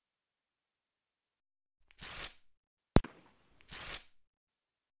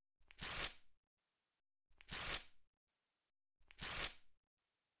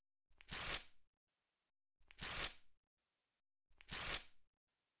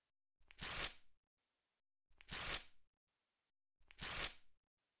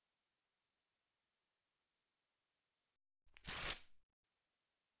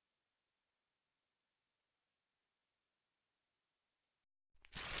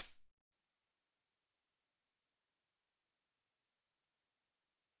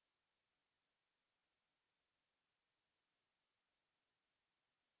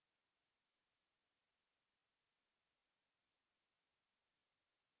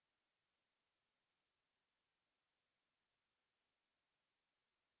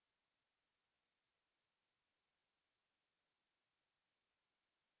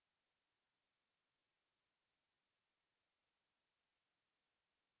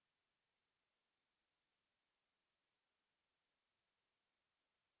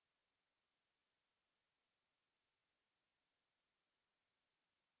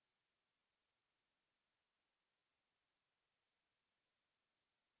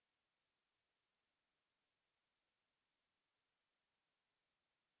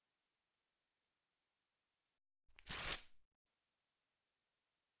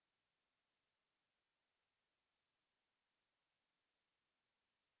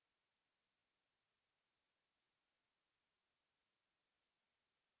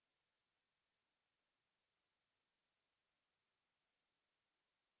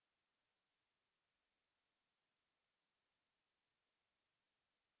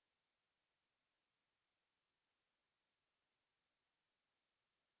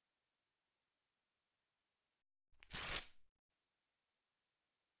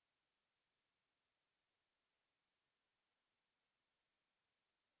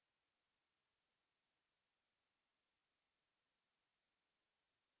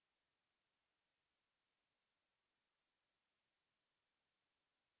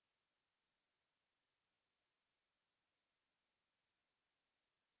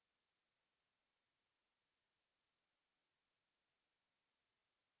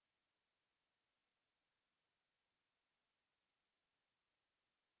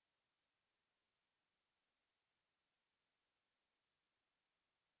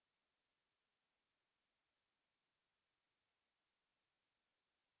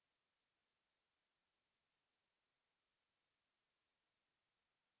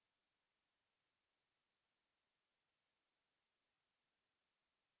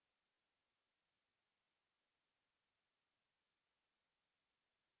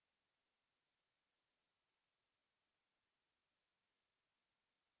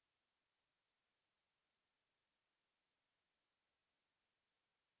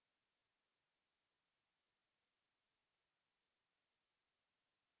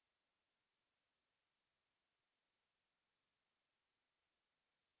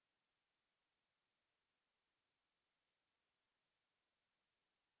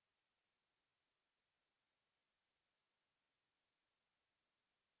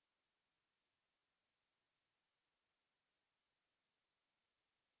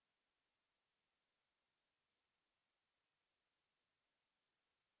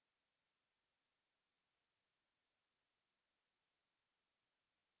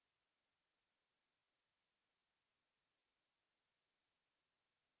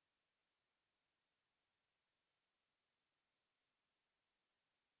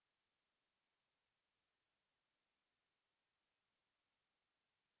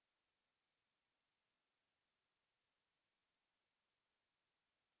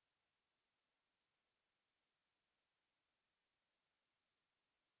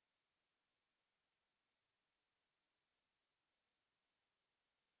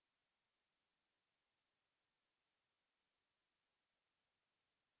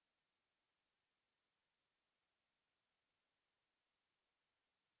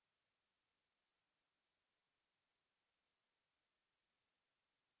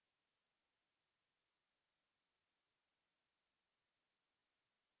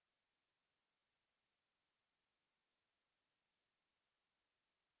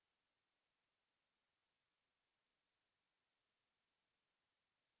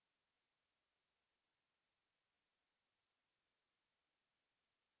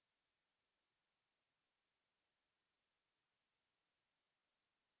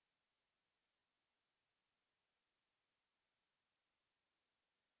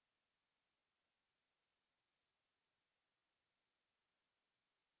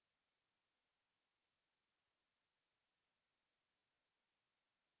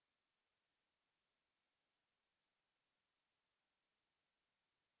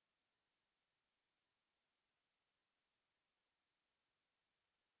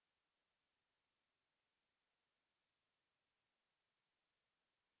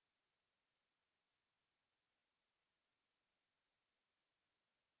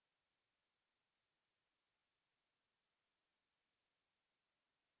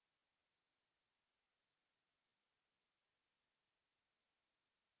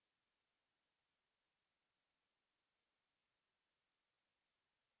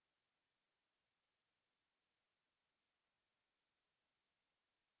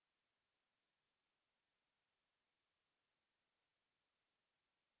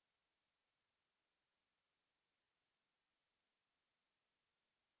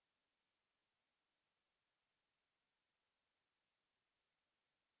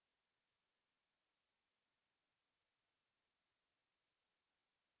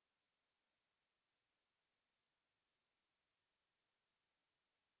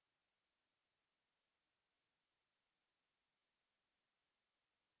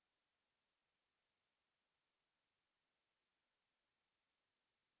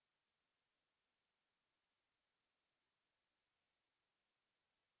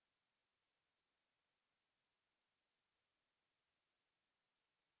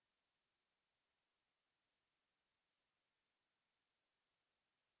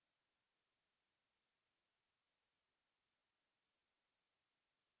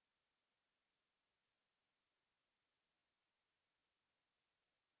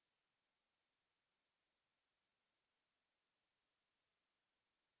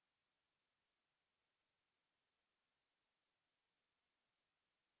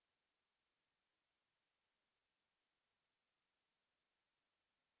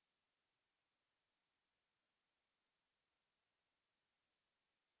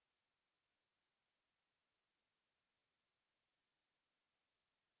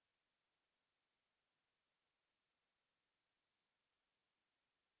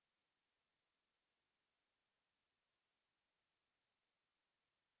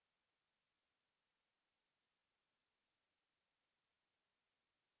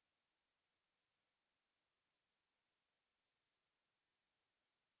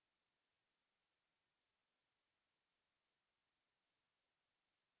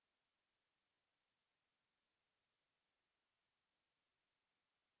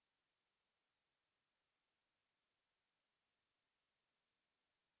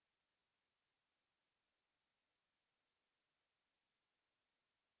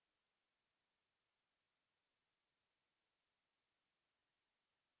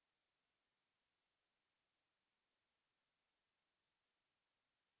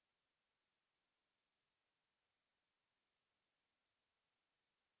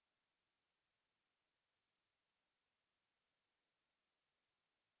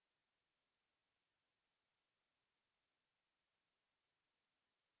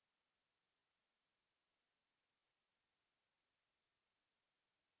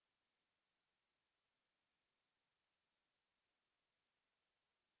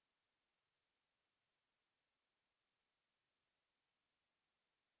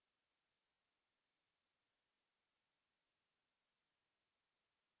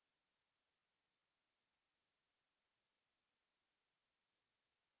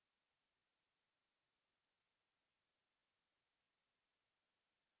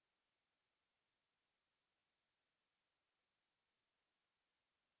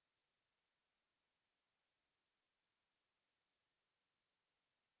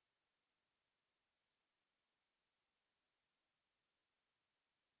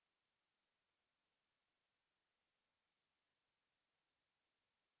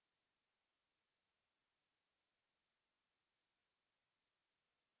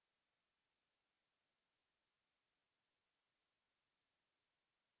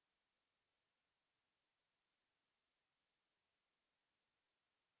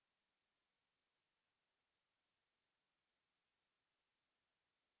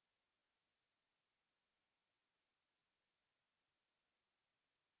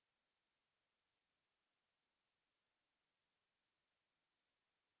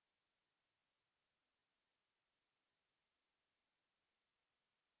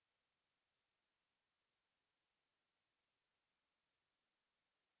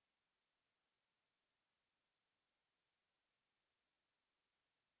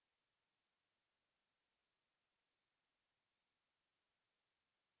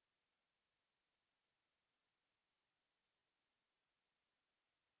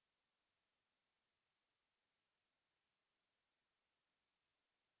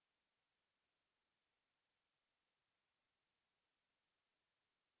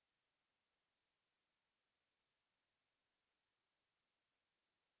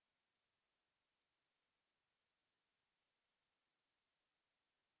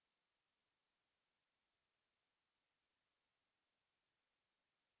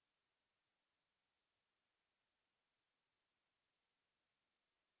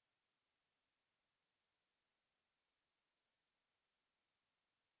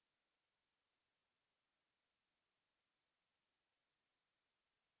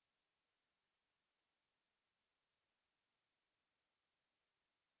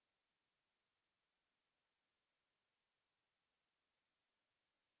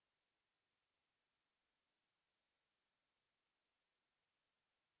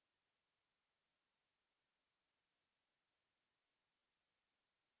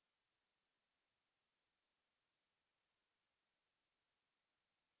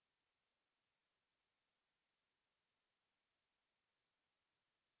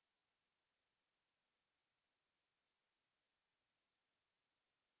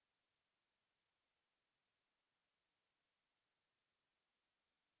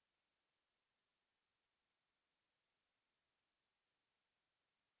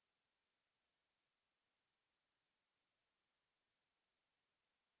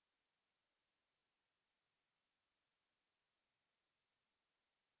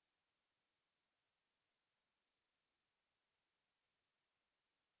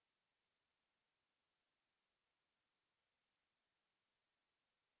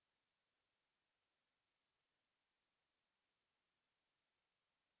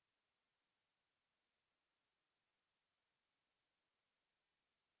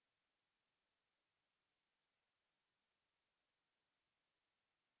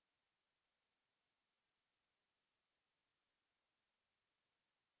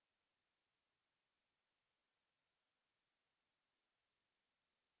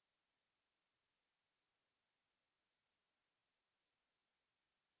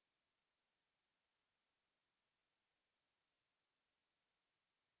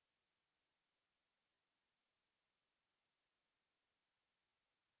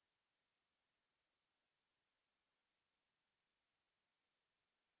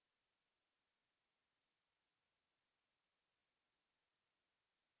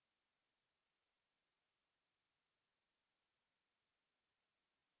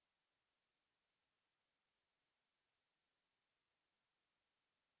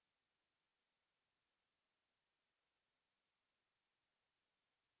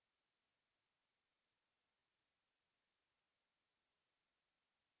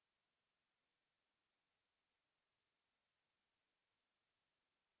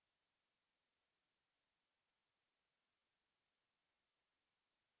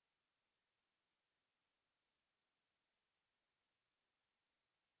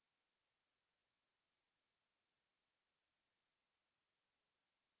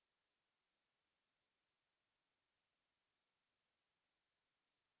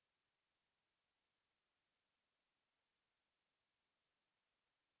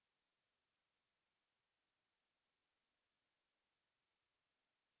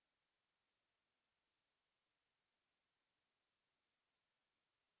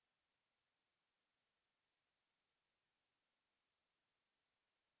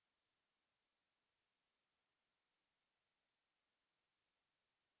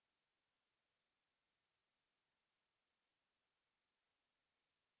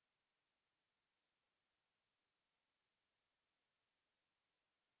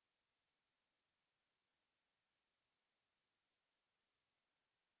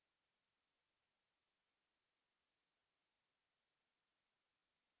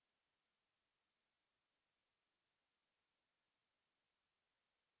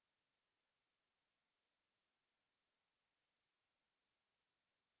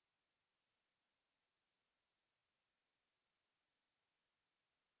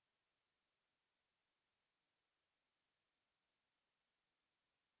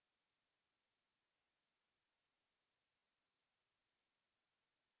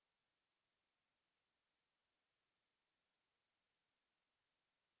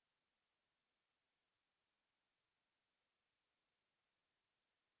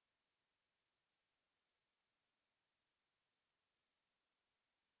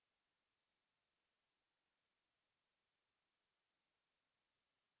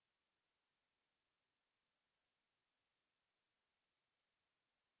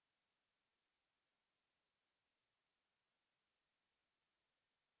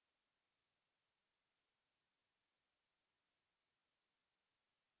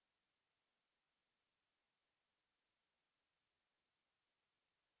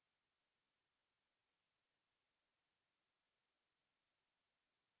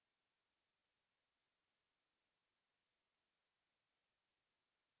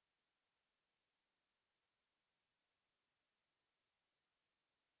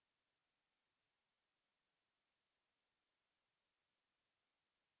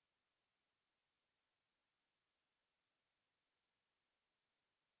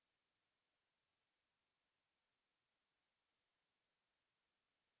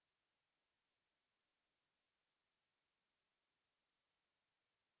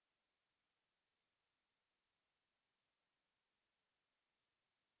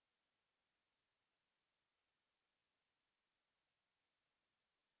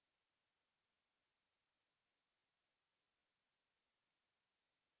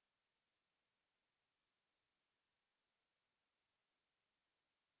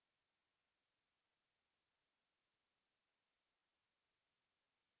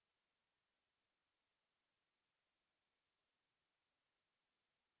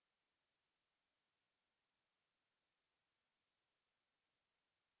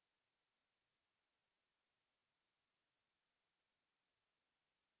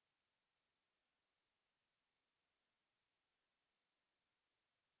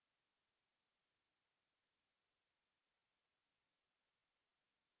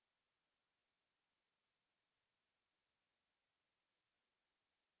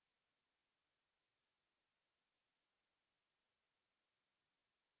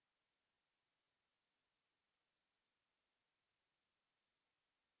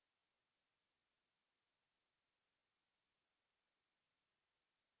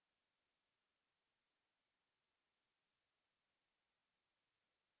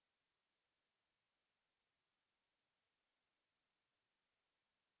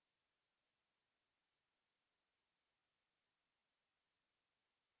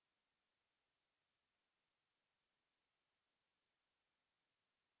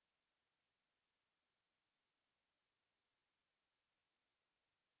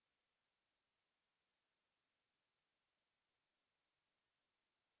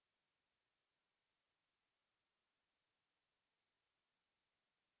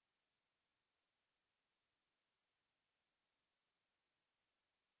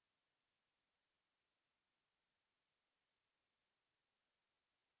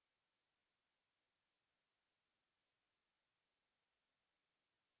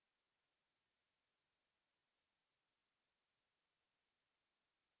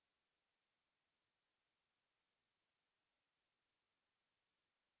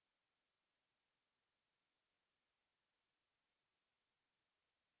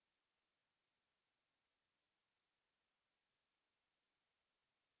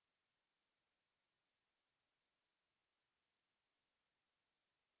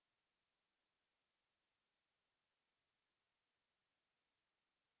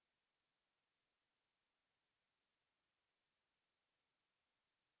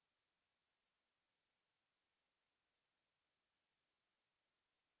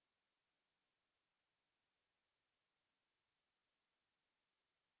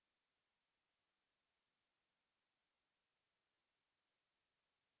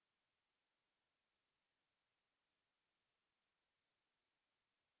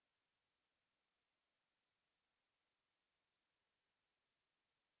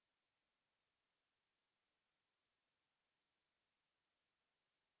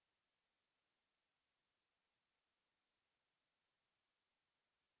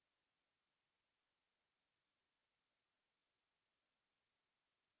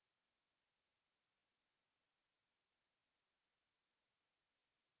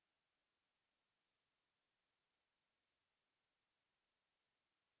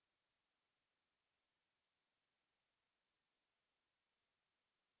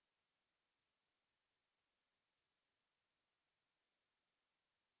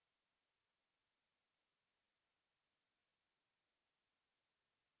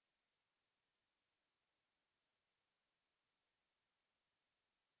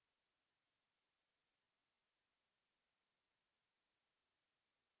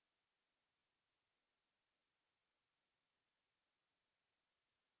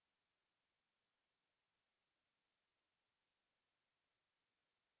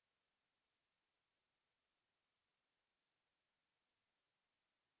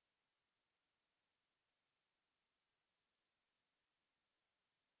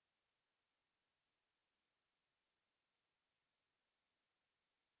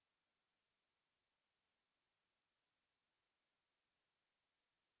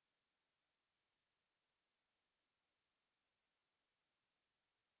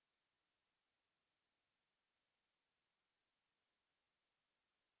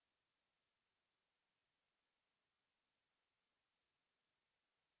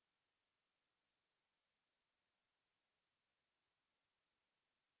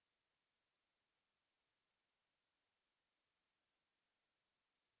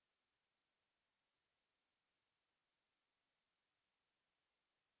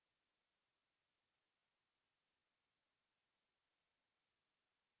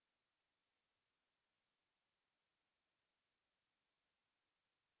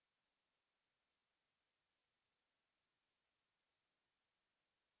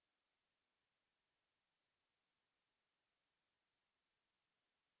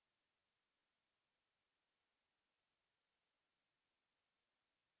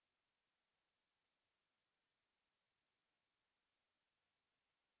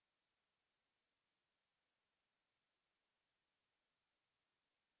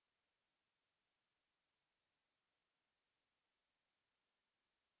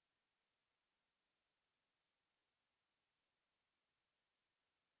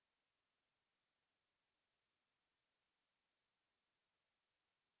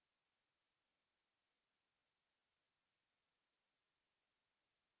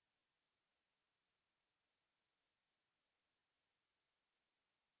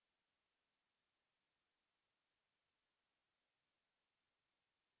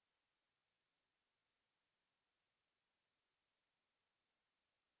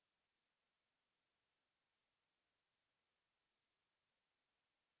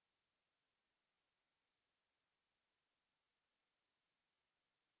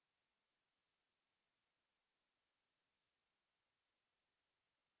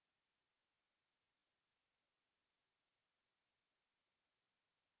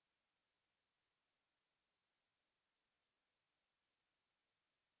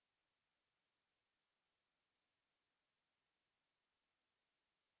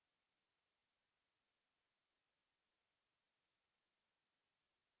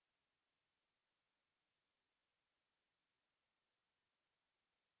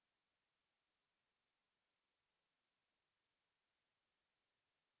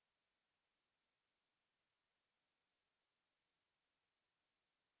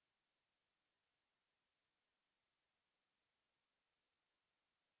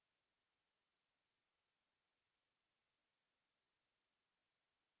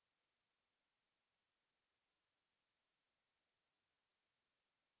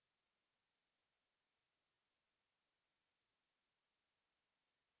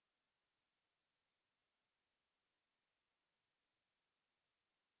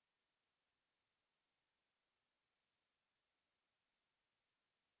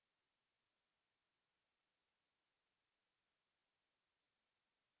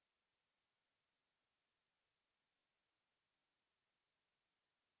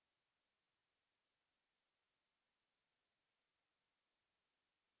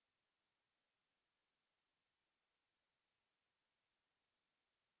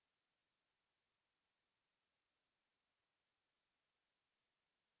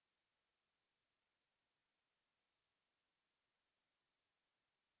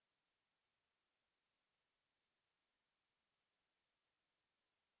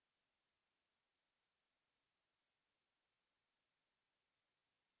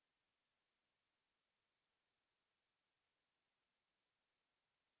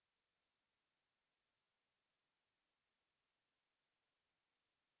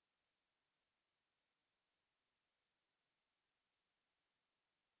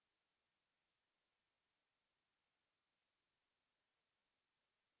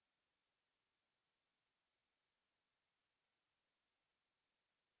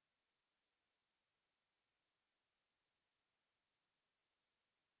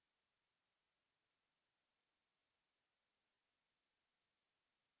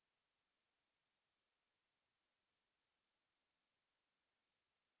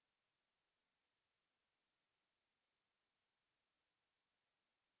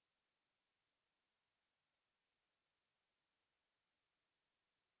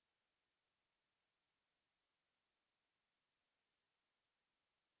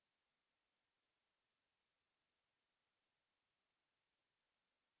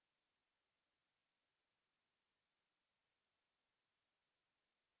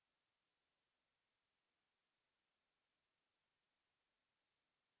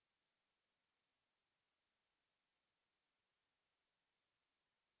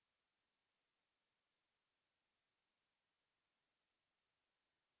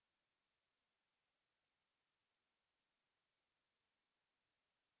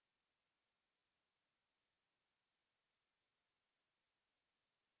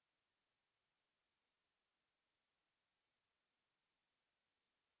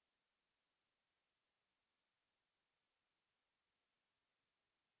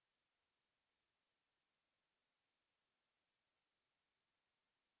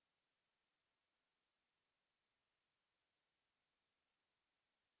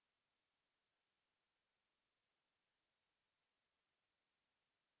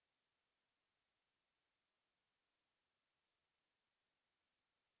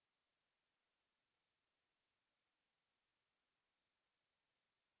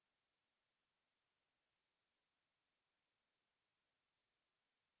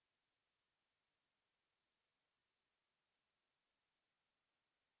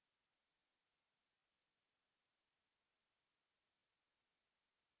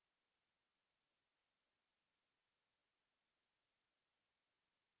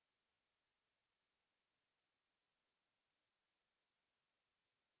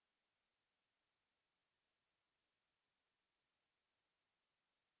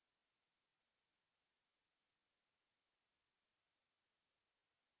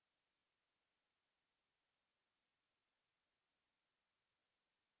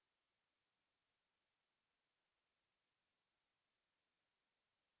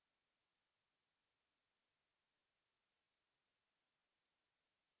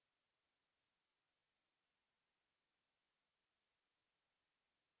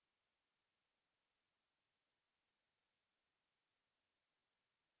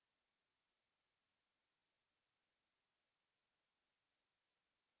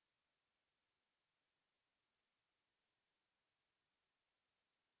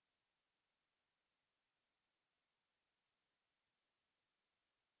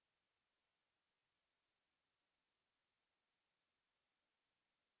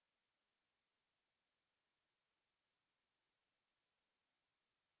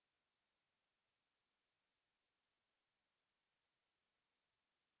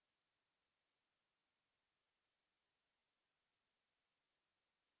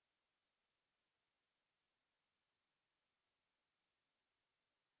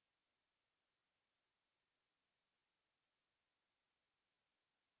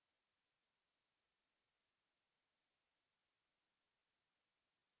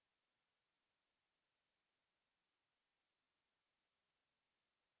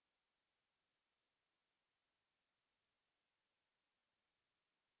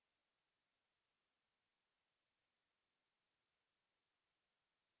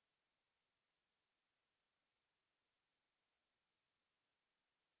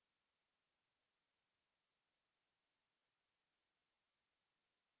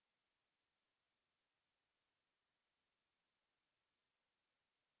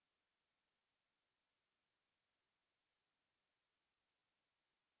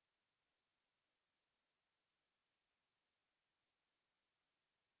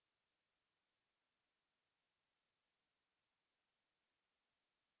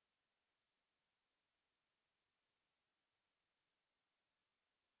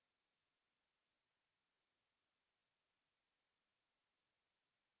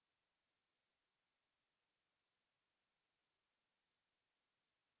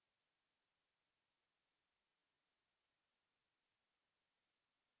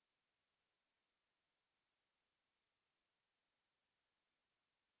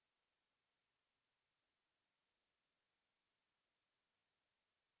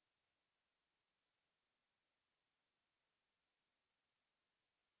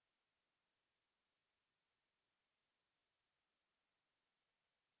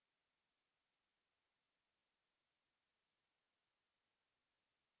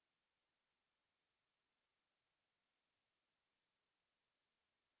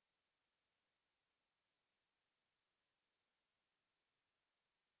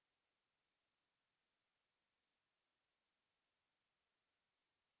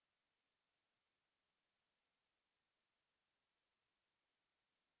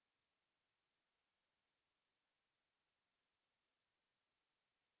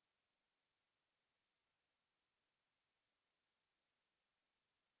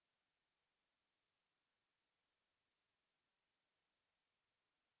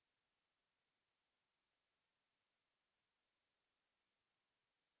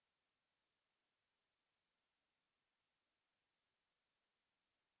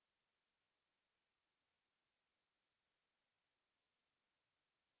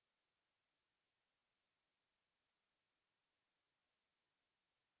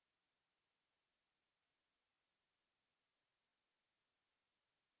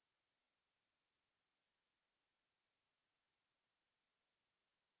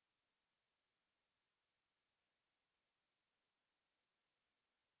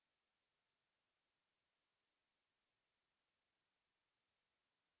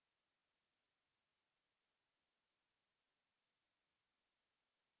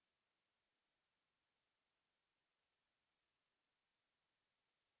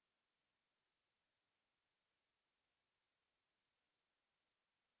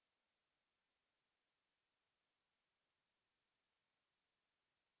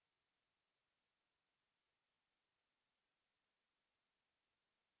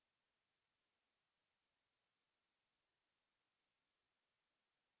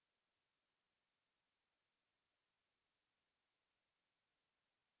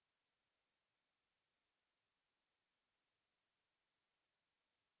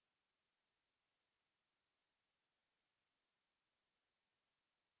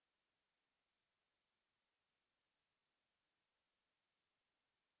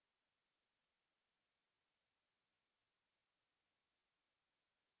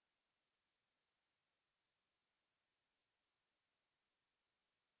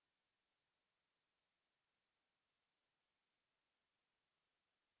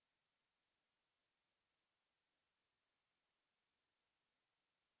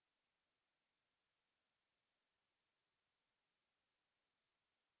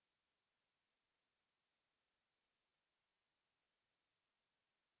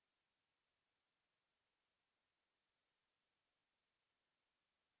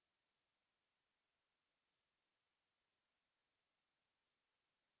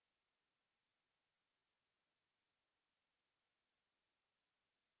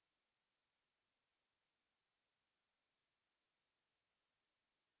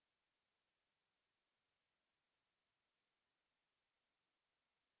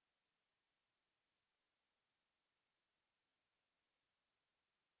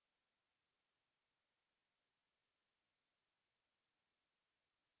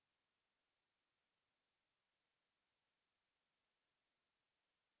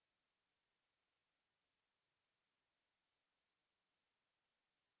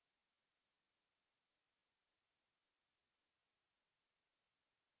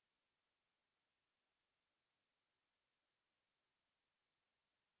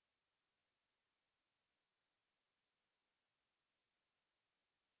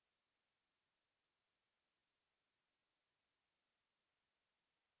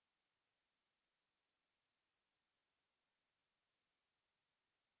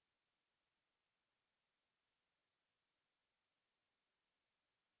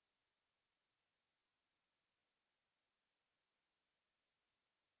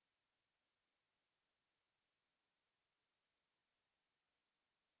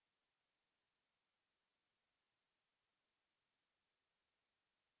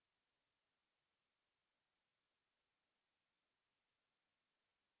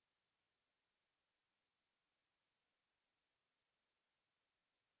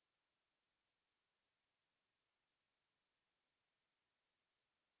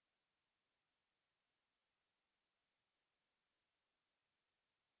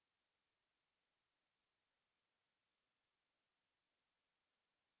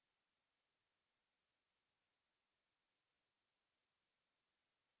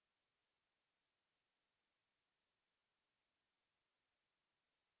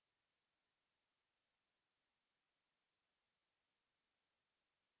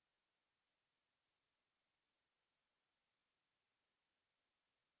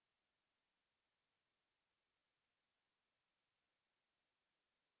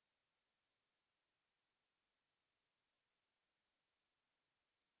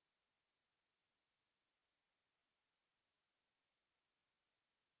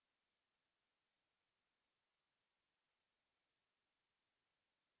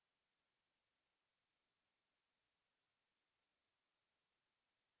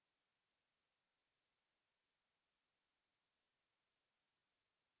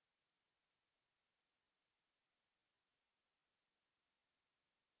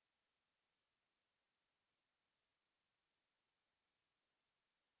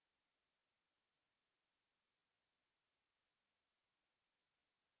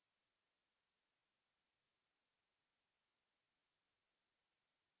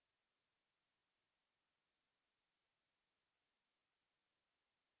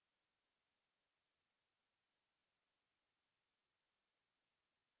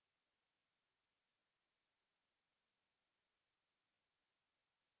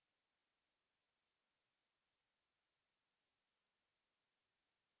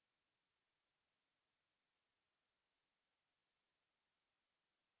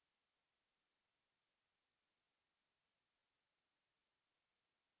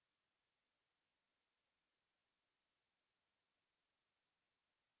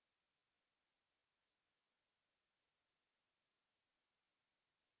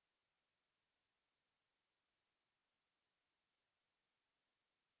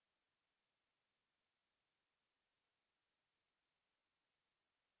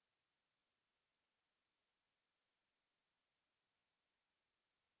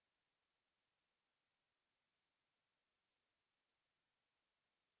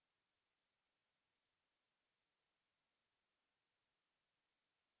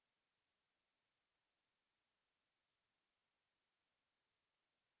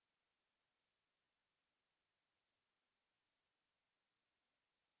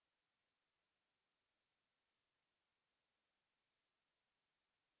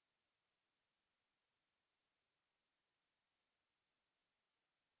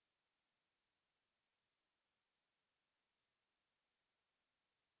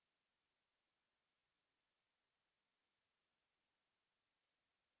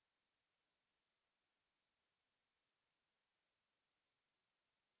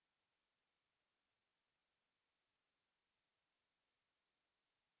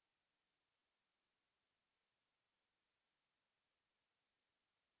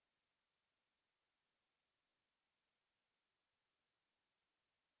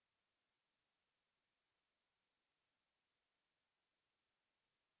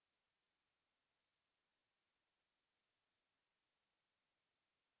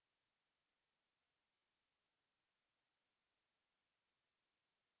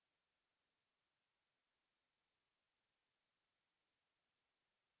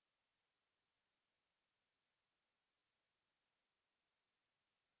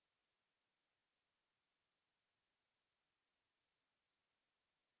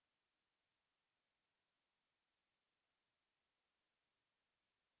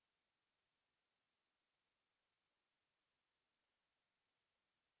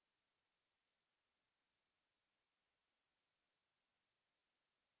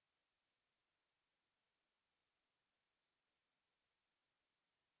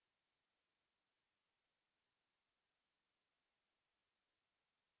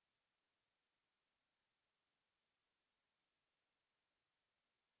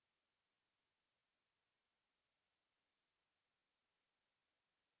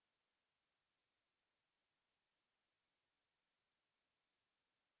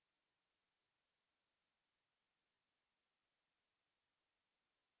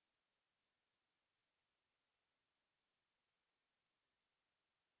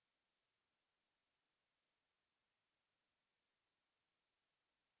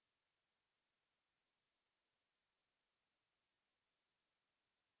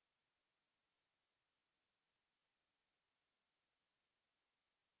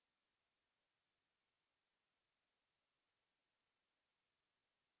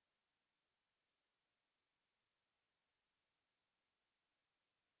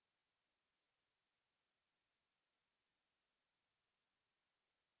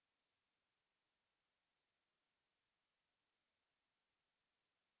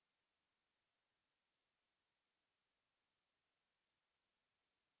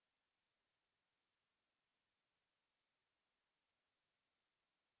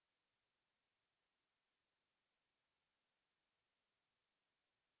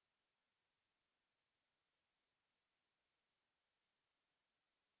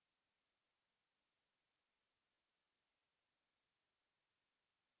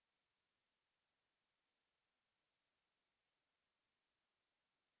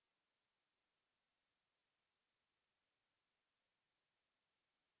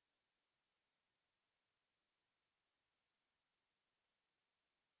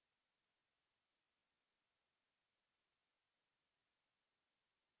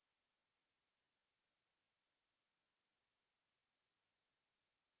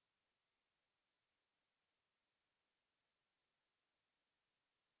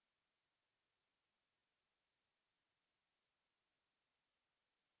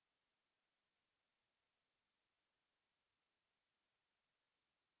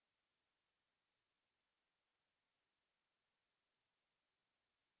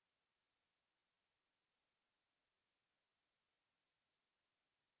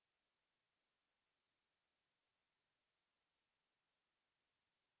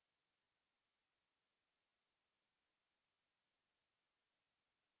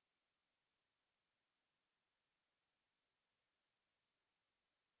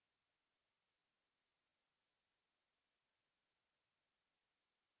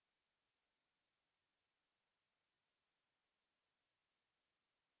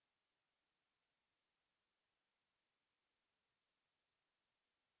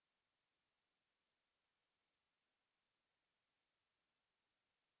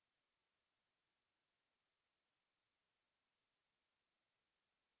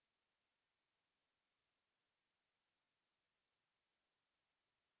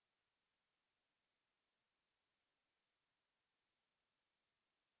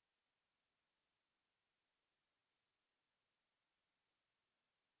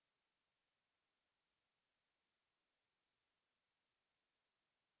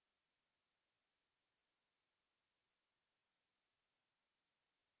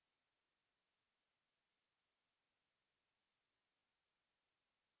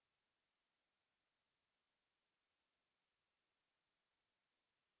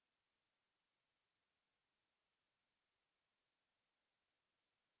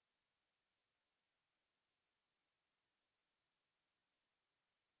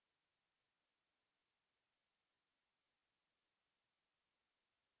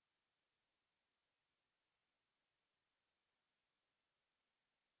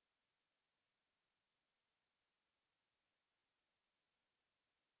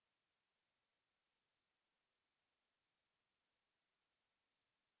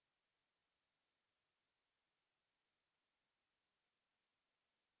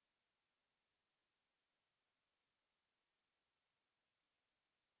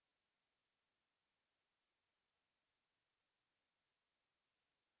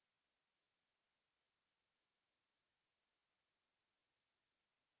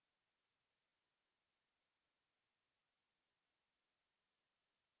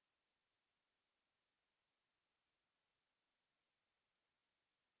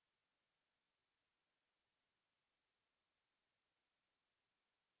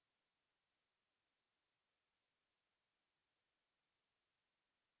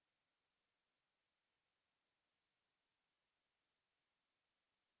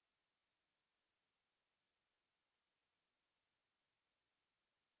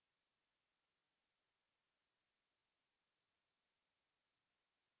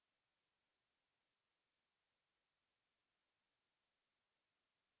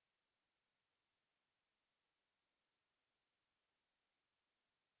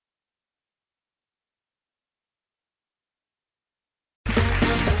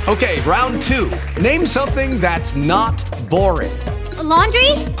 Okay, round two. Name something that's not boring. A laundry?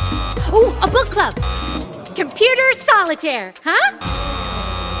 Ooh, a book club. Computer solitaire, huh?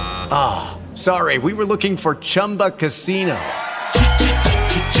 Ah, oh, sorry, we were looking for Chumba Casino.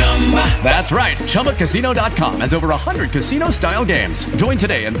 That's right, ChumbaCasino.com has over 100 casino-style games. Join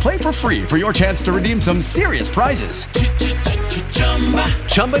today and play for free for your chance to redeem some serious prizes.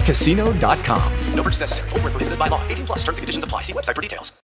 ChumbaCasino.com. No purchase necessary. Void where prohibited by law. 18+ terms and conditions apply. See website for details.